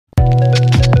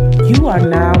You are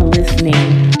now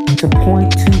listening to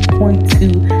Point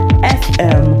 2.2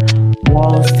 FM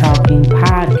Walls Talking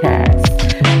Podcast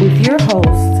with your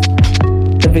host,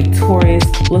 the victorious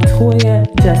Latoya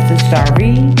Justice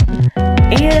Shari,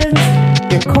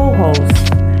 and your co-host,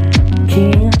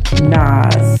 King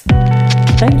Nas.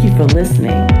 Thank you for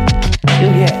listening.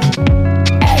 You'll get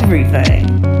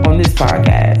everything on this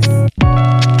podcast.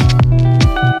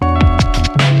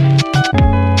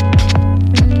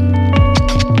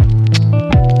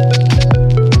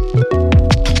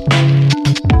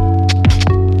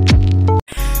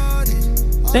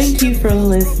 Thank you for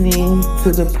listening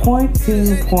to the Point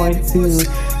 2.2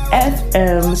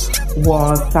 FM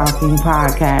Walls Talking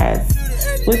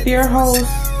Podcast with your host,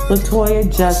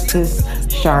 Latoya Justice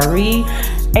Shari,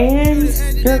 and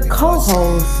your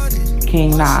co-host,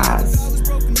 King Nas.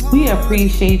 We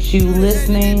appreciate you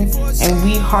listening and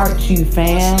we heart you,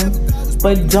 fam.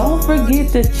 But don't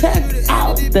forget to check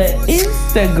out the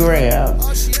Instagram,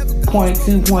 Point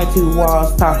 2.2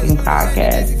 Walls Talking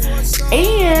Podcast,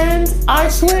 and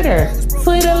our Twitter,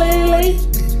 Lily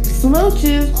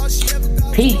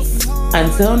Smooches. Peace.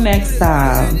 Until next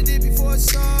time.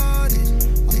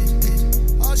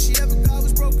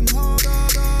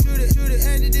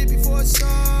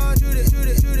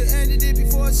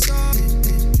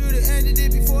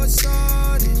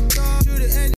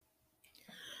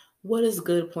 What is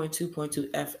good, Point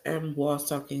 2.2 FM Walls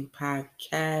Talking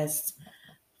Podcast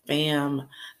fam?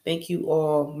 Thank you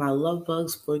all, my love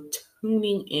bugs, for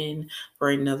tuning in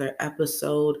for another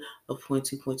episode of Point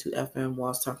 2.2 FM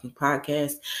Walls Talking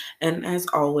Podcast. And as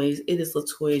always, it is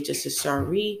Latoya Justice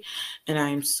Shari, and I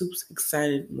am super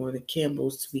excited, more than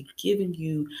Campbell's, to be giving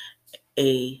you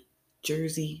a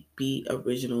Jersey Beat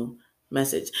original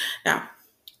message. Now,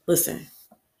 listen.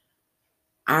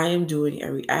 I am doing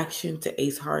a reaction to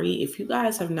Ace Hardy. If you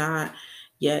guys have not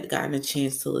yet gotten a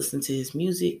chance to listen to his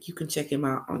music, you can check him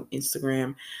out on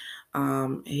Instagram.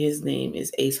 His name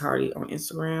is Ace Hardy on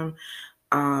Instagram.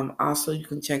 Also, you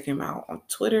can check him out on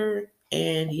Twitter,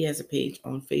 and he has a page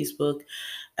on Facebook,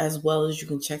 as well as you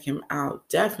can check him out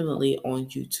definitely on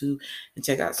YouTube and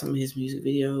check out some of his music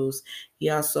videos. He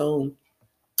also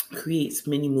creates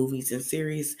many movies and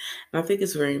series, and I think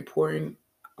it's very important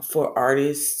for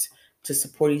artists to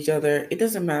support each other. It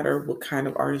doesn't matter what kind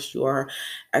of artist you are.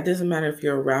 It doesn't matter if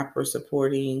you're a rapper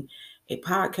supporting a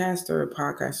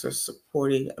podcaster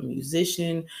supporting a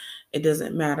musician. It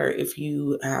doesn't matter if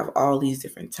you have all these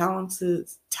different talents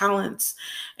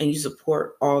and you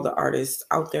support all the artists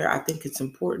out there. I think it's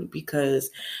important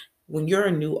because when you're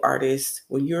a new artist,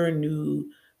 when you're new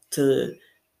to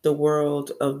the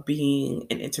world of being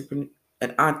an entrepreneur.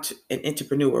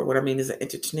 What I mean is an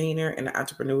entertainer and an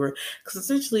entrepreneur, because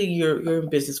essentially you're in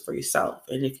business for yourself.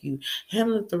 And if you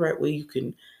handle it the right way, you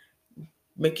can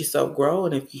make yourself grow.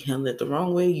 And if you handle it the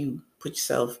wrong way, you put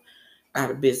yourself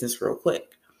out of business real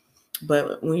quick.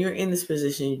 But when you're in this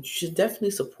position, you should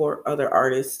definitely support other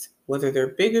artists, whether they're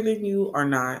bigger than you or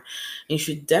not. And you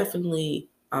should definitely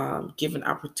give an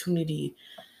opportunity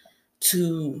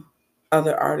to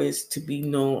other artists to be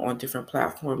known on different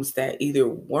platforms that either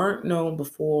weren't known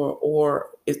before, or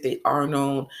if they are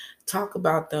known, talk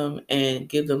about them and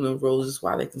give them the roses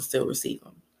while they can still receive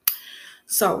them.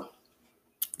 So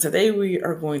today we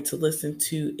are going to listen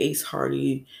to Ace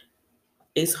Hardy's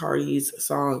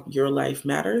song Your Life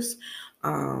Matters.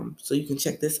 So you can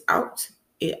check this out.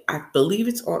 I believe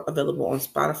it's available on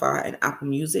Spotify and Apple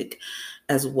Music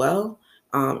as well,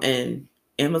 and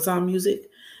Amazon Music.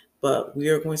 But we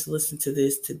are going to listen to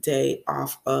this today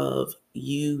off of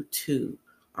YouTube.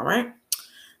 All right?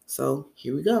 So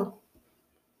here we go.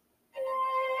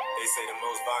 They say the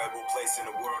most valuable place in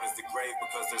the world is the grave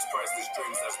because there's priceless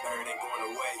dreams that's buried and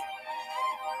going away.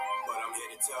 But I'm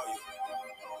here to tell you.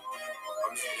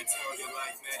 I'm here to tell your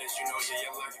life matters, you know, yeah,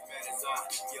 your life matters,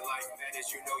 your life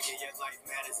matters, you know, yeah, your life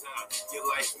matters, your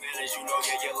life matters, you know,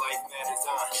 yeah, your life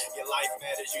matters, your life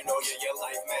matters, you know, yeah, your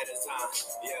life matters,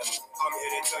 yeah. I'm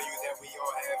here to tell you that we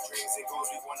all have dreams and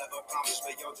goals we want to accomplish,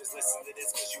 but yo, just listen to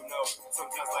this, cause you know,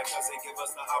 sometimes life doesn't give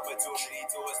us the opportunity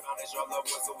to astonish our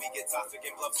loved ones, so we get toxic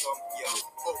and love some, yo.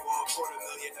 Over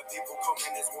 250,000 of people come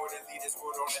in this world and lead this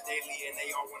world on a daily, and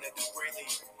they all want to do greatly.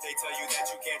 They tell you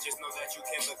that you can't, just know that you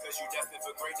can, because you destined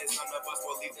for greatness, none of us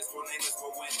will leave this world nameless,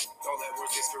 will win. Don't let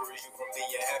words discourage you from being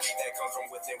happy that comes from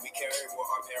within. We carry what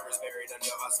our parents buried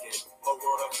under our skin. A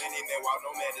world of many men, while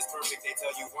no man is perfect, they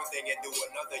tell you one thing and do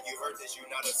another. You heard this, you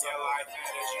not a son. Your life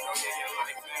matters, you know, yeah, your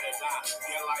life matters.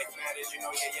 Your life matters, you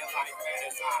know, yeah, your life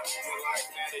matters. Your life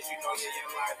matters, you know, yeah, your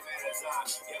life matters.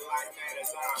 Your life matters.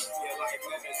 Your life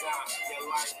matters. Your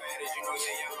life matters, you know,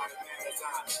 yeah, your life matters.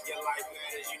 Your life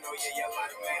matters, you know, yeah, your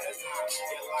life matters.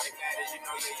 Your life matters, you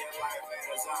know, yeah, your life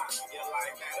matters. Your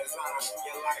life matters.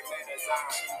 Your life matters.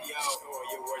 Yo, knowing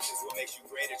your worth is what makes you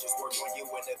greater. Just work on you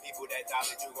and the people that doubt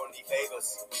that you gon' need favors.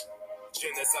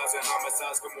 Genocides and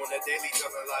homicides come on a daily,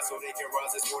 telling lies so they can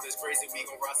rise. This world is crazy, we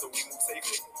gon' rise so we move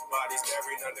safely. Bodies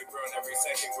buried underground every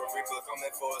second. Grim Reaper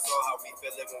coming for us all, how we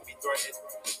feel it when we threatened.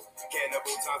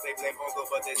 Cannibal times, they blame hunger,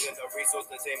 but there's enough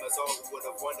resource to tame us all. Who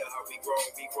would've wondered how we grow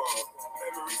and we crawl?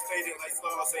 Memories fading like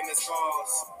stars, same as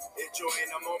scars.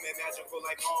 Enjoying a moment, magical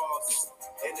like Mars.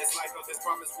 In this life of this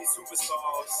promise, we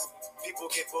superstars. People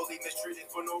get bullied,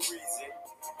 mistreated for no reason.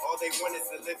 All they want is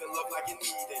to live and love like an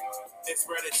Eden. And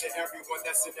spread it to everyone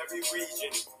that's in every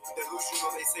region.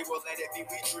 Delusional, they say, well, let it be,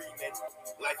 we dreaming.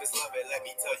 Life is love, and let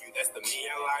me tell you, that's the me.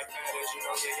 Your life matters, you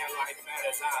know, yeah, your life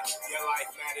matters. Your life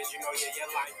matters, you know, yeah, your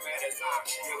life matters.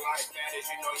 Your life matters,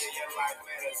 you know, yeah, your life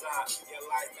matters. Your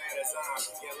life matters.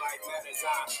 Your life matters.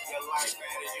 Your life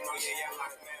matters, you know, yeah, your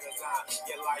life matters.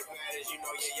 Your life matters, you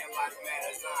know, yeah, your life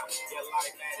matters. Your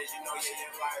life matters, you know, yeah,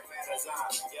 your life matters.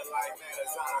 Your life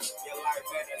matters. Your life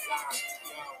matters.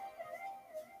 Yo.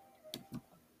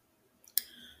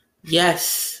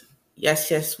 Yes,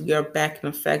 yes, we are back in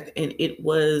effect. And it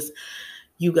was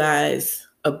you guys'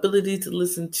 ability to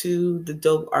listen to the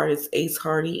dope artist Ace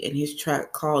Hardy and his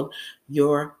track called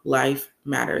Your Life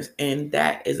Matters. And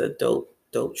that is a dope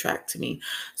track to me.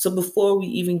 So before we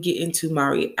even get into my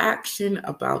reaction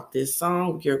about this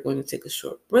song, we are going to take a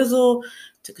short brizzle,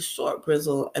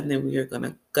 and then we are going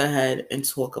to go ahead and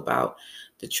talk about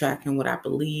the track and what I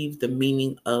believe the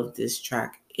meaning of this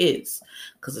track is.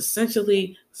 Because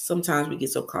essentially, sometimes we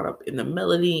get so caught up in the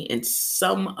melody and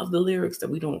some of the lyrics that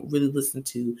we don't really listen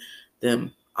to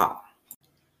them all.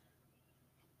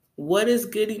 What is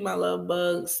goody, my love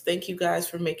bugs? Thank you guys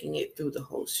for making it through the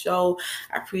whole show.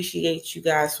 I appreciate you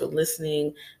guys for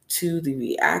listening to the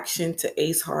reaction to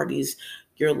Ace Hardy's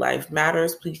Your Life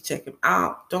Matters. Please check him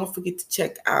out. Don't forget to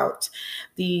check out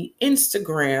the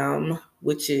Instagram,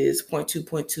 which is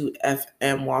 .2.2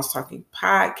 FM Whilst Talking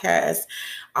Podcast.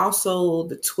 Also,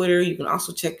 the Twitter. You can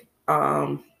also check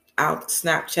out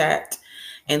Snapchat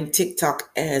and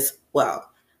TikTok as well.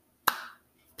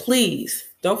 Please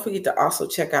don't forget to also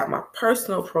check out my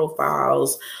personal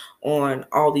profiles on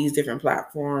all these different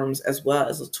platforms, as well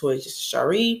as Latoya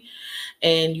Shari.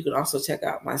 And you can also check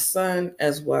out my son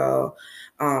as well,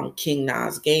 King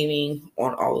Nas Gaming,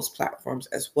 on all those platforms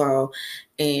as well.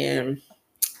 And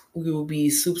we will be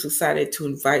super excited to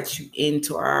invite you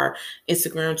into our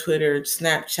Instagram, Twitter,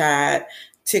 Snapchat,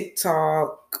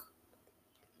 TikTok,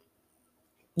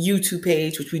 YouTube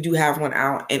page, which we do have one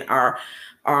out, and our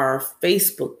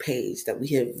Facebook page that we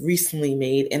have recently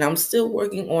made. And I'm still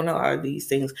working on a lot of these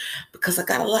things because I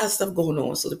got a lot of stuff going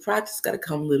on. So the project's got to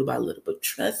come little by little. But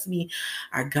trust me,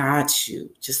 I got you.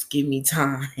 Just give me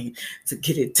time to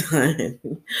get it done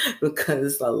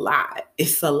because it's a lot.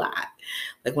 It's a lot.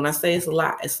 Like when I say it's a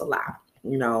lot, it's a lot.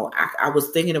 You know, I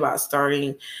was thinking about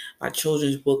starting my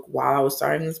children's book while I was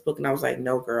starting this book. And I was like,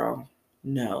 no, girl,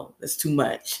 no, that's too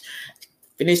much.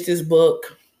 Finish this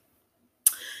book.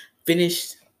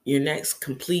 Finish your next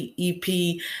complete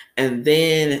EP, and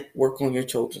then work on your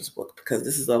children's book, because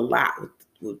this is a lot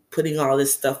with putting all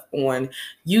this stuff on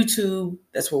YouTube.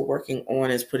 That's what we're working on,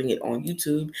 is putting it on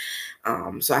YouTube.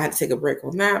 So I had to take a break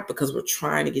on that because we're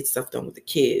trying to get stuff done with the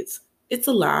kids. It's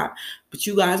a lot, but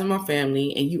you guys are my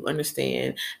family and you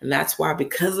understand. And that's why,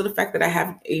 because of the fact that I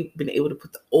haven't been able to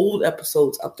put the old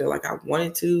episodes up there like I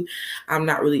wanted to, I'm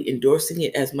not really endorsing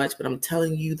it as much, but I'm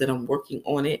telling you that I'm working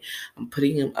on it. I'm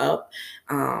putting them up.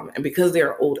 And because they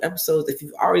are old episodes, if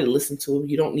you've already listened to them,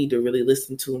 you don't need to really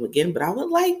listen to them again. But I would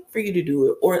like for you to do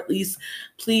it, or at least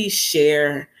please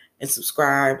share and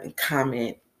subscribe and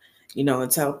comment, you know,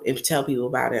 and tell people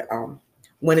about it.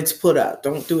 When it's put up.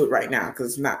 Don't do it right now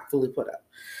because it's not fully put up.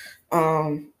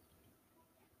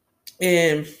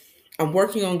 And I'm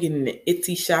working on getting the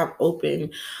Etsy shop open,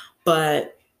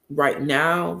 but right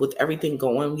now, with everything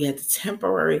going, we had to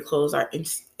temporarily close our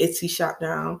Etsy shop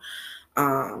down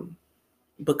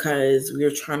because we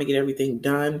were trying to get everything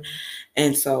done.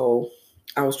 And so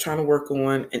I was trying to work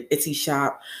on an Etsy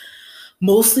shop,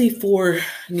 mostly for,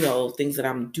 things that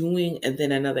I'm doing, and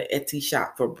then another Etsy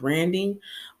shop for branding.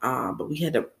 But we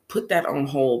had to put that on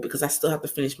hold because I still have to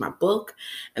finish my book,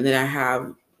 and then I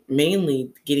have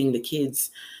mainly getting the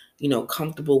kids,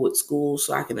 comfortable with school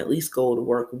so I can at least go to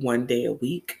work one day a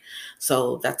week.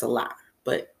 So that's a lot.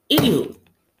 But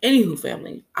anywho,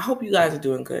 family, I hope you guys are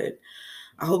doing good.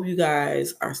 I hope you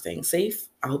guys are staying safe.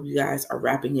 I hope you guys are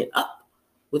wrapping it up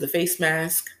with a face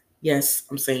mask. Yes,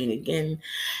 I'm saying it again.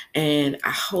 And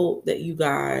I hope that you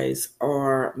guys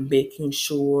are making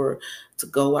sure to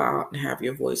go out and have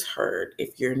your voice heard.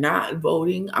 If you're not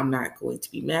voting, I'm not going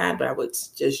to be mad, but I would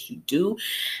suggest you do.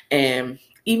 And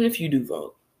even if you do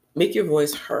vote, make your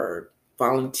voice heard,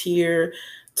 volunteer,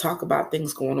 talk about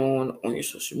things going on your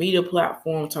social media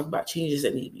platform, talk about changes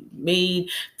that need to be made,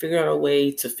 figure out a way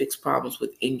to fix problems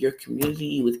within your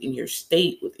community, within your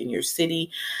state, within your city,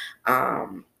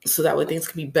 so that way things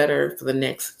can be better for the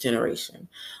next generation.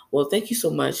 Well, thank you so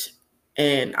much.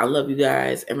 And I love you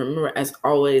guys. And remember, as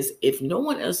always, if no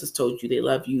one else has told you they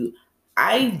love you,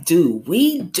 I do.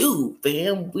 We do,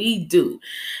 fam. We do.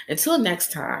 Until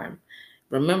next time,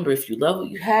 remember, if you love what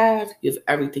you have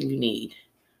everything you need.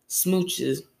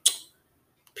 Smooches.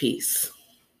 Peace.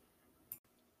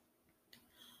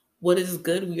 What is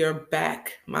good? We are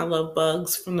back, my love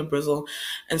bugs from the Brizzle.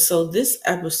 And so this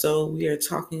episode, we are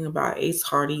talking about Ace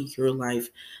Hardy, Your Life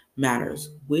Matters,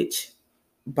 which,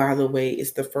 by the way,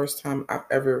 is the first time I've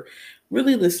ever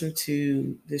really listened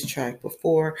to this track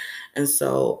before. And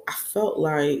so I felt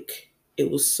like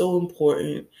it was so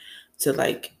important to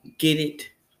get it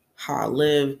how I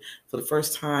live for the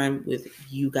first time with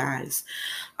you guys.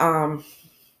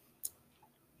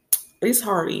 Ace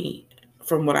Hardy,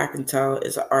 from what I can tell,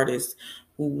 is an artist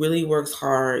who really works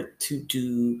hard to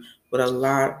do what a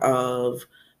lot of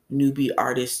newbie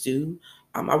artists do.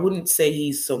 I wouldn't say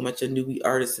he's so much a newbie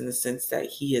artist in the sense that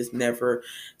he has never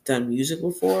done music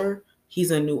before. He's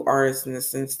a new artist in the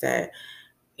sense that,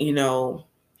 you know,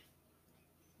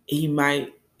 he's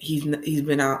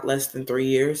been out less than 3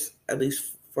 years, at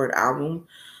least for an album.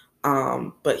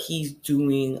 But he's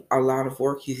doing a lot of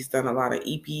work. He's done a lot of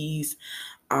EPs.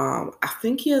 I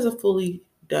think he has a fully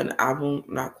done album.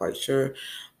 I'm not quite sure,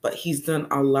 but he's done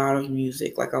a lot of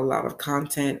music, like a lot of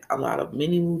content, a lot of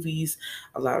mini movies,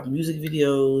 a lot of music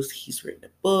videos. He's written a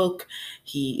book.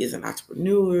 He is an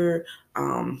entrepreneur.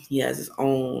 He has his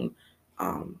own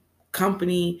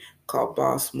company called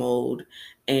Boss Mode,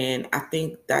 and I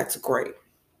think that's great.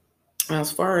 As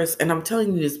far as, and I'm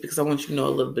telling you this because I want you to know a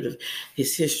little bit of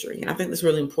his history, and I think that's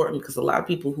really important because a lot of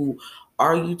people who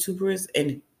are YouTubers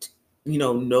and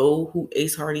know who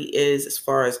Ace Hardy is, as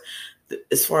far as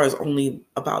only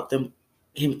about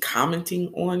him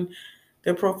commenting on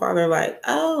their profile, they're like,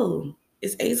 oh,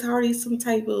 is Ace Hardy some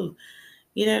type of,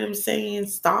 you know what I'm saying,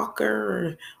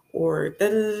 stalker or da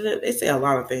da da? They say a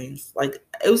lot of things. Like,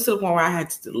 it was to the point where I had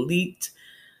to delete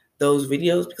those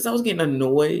videos because I was getting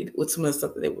annoyed with some of the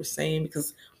stuff that they were saying,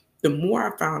 because the more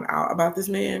I found out about this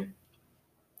man,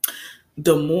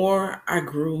 the more I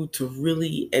grew to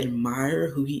really admire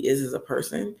who he is as a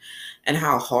person and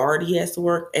how hard he has to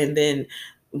work. And then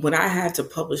when I had to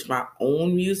publish my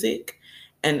own music,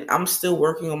 and I'm still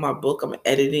working on my book, I'm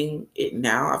editing it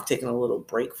now. I've taken a little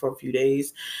break for a few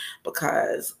days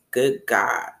because, good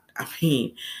God, I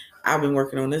mean, I've been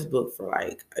working on this book for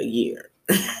like a year.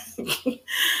 I've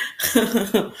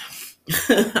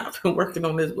been working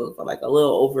on this book for like a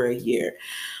little over a year.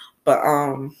 But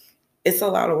it's a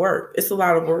lot of work. It's a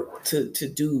lot of work to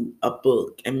do a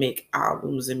book and make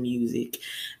albums and music.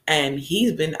 And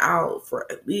he's been out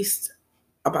for at least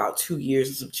about 2 years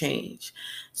and some change.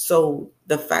 So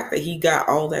the fact that he got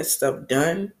all that stuff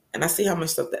done, and I see how much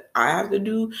stuff that I have to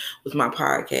do with my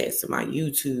podcast and my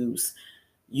YouTubes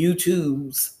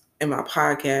and my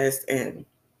podcast, and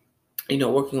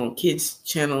working on kids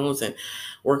channels and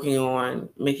working on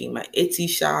making my Etsy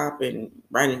shop and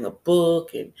writing a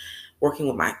book and working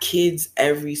with my kids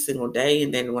every single day.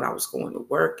 And then when I was going to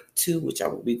work too, which I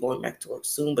will be going back to work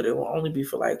soon, but it will only be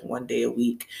for like one day a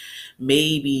week,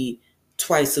 maybe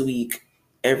twice a week,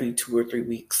 every 2 or 3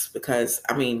 weeks, because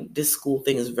I mean, this school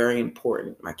thing is very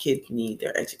important. My kids need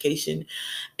their education,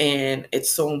 and it's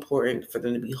so important for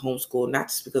them to be homeschooled, not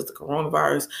just because of the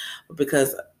coronavirus, but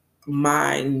because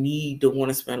my need to want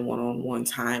to spend one-on-one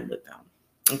time with them.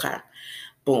 Okay.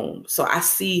 Boom. So I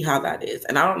see how that is.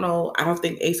 And I don't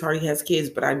think Ace Hardy has kids,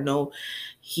 but I know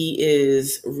he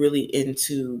is really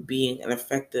into being an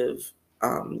effective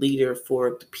leader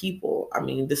for the people. I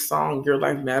mean, this song, Your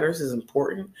Life Matters, is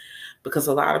important because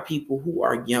a lot of people who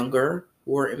are younger,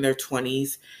 who are in their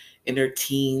 20s, in their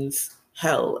teens,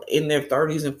 hell, in their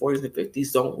 30s and 40s and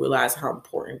 50s don't realize how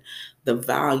important the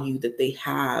value that they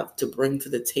have to bring to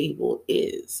the table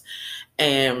is,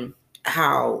 and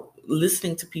how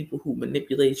listening to people who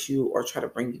manipulate you or try to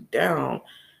bring you down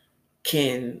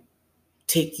can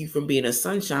take you from being a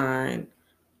sunshine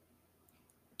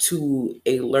to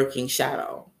a lurking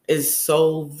shadow. Is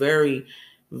so very,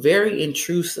 very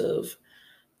intrusive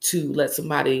to let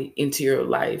somebody into your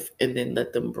life and then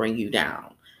let them bring you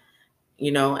down.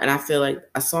 And I feel like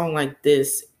a song like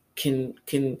this can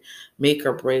make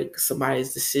or break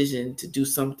somebody's decision to do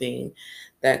something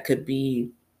that could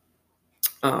be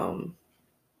um,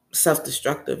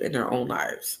 self-destructive in their own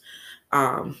lives.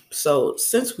 So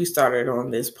since we started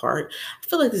on this part, I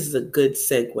feel like this is a good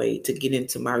segue to get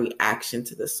into my reaction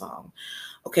to the song.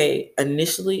 Okay,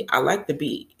 initially I like the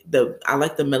beat. I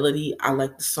like the melody, I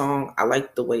like the song, I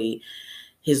like the way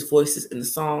his voice is in the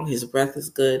song, his breath is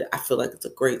good. I feel like it's a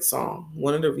great song.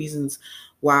 One of the reasons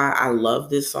why I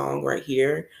love this song right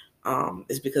here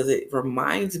is because it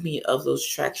reminds me of those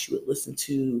tracks you would listen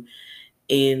to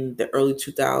in the early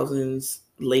 2000s,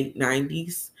 late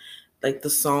 90s, like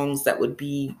the songs that would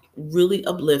be really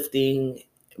uplifting,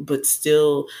 but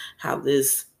still have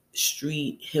this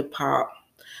street hip hop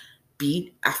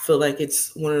beat. I feel like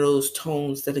it's one of those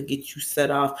tones that'll get you set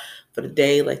off for the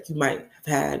day. Like you might have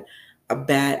had a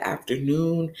bad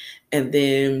afternoon, and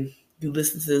then you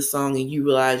listen to this song and you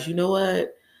realize, you know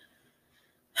what?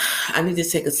 I need to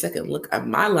take a second look at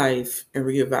my life and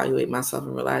reevaluate myself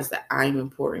and realize that I'm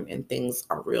important and things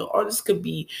are real. Or this could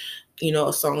be,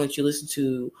 a song that you listen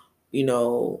to,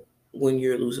 when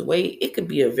you're losing weight. It could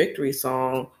be a victory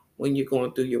song when you're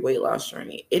going through your weight loss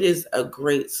journey. It is a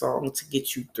great song to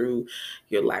get you through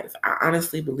your life. I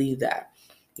honestly believe that.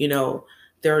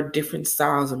 There are different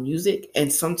styles of music,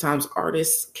 and sometimes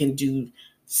artists can do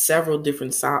several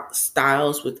different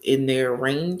styles within their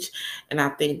range. And I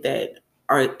think that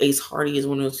Ace Hardy is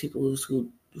one of those people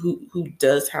who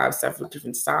does have several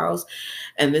different styles,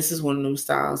 and this is one of them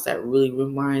styles that really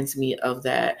reminds me of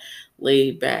that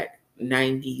laid back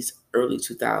 90s, early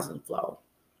 2000 flow.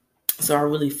 So I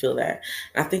really feel that.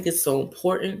 And I think it's so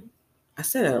important. I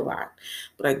said it a lot,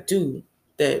 but I do,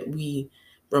 that we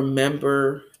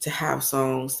remember to have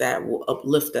songs that will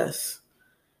uplift us.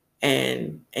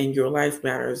 And Your Life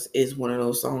Matters is one of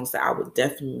those songs that I would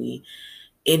definitely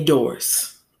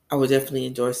endorse. I would definitely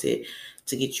endorse it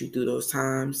to get you through those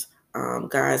times.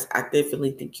 Guys, I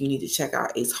definitely think you need to check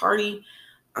out Ace Hardy.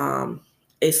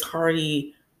 Ace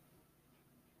Hardy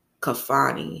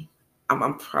Kafani.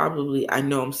 I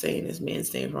know I'm saying this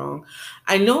man's name wrong.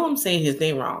 I know I'm saying his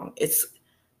name wrong. It's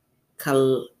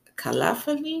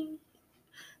Kalafani.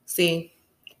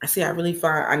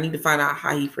 I need to find out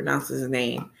how he pronounces his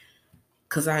name,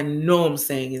 because I know I'm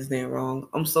saying his name wrong.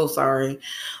 I'm so sorry.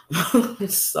 I'm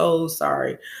so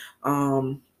sorry.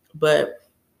 But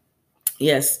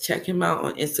yes, check him out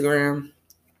on Instagram,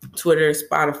 Twitter,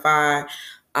 Spotify.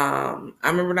 I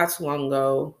remember not too long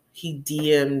ago, he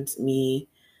DM'd me.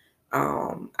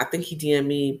 I think he DM'd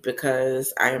me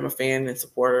because I am a fan and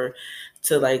supporter,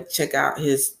 to check out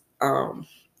his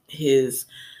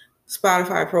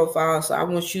Spotify profile. So I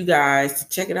want you guys to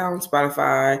check it out on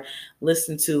Spotify,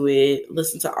 listen to it,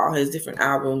 listen to all his different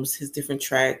albums, his different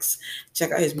tracks,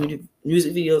 check out his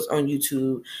music videos on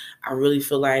YouTube. I really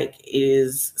feel like it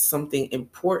is something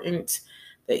important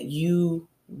that you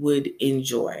would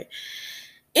enjoy.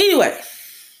 Anyway,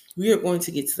 we are going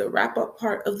to get to the wrap up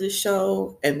part of this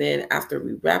show. And then after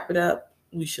we wrap it up,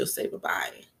 we shall say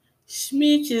bye-bye.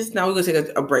 Schmeeches. Now we're going to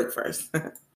take a break first.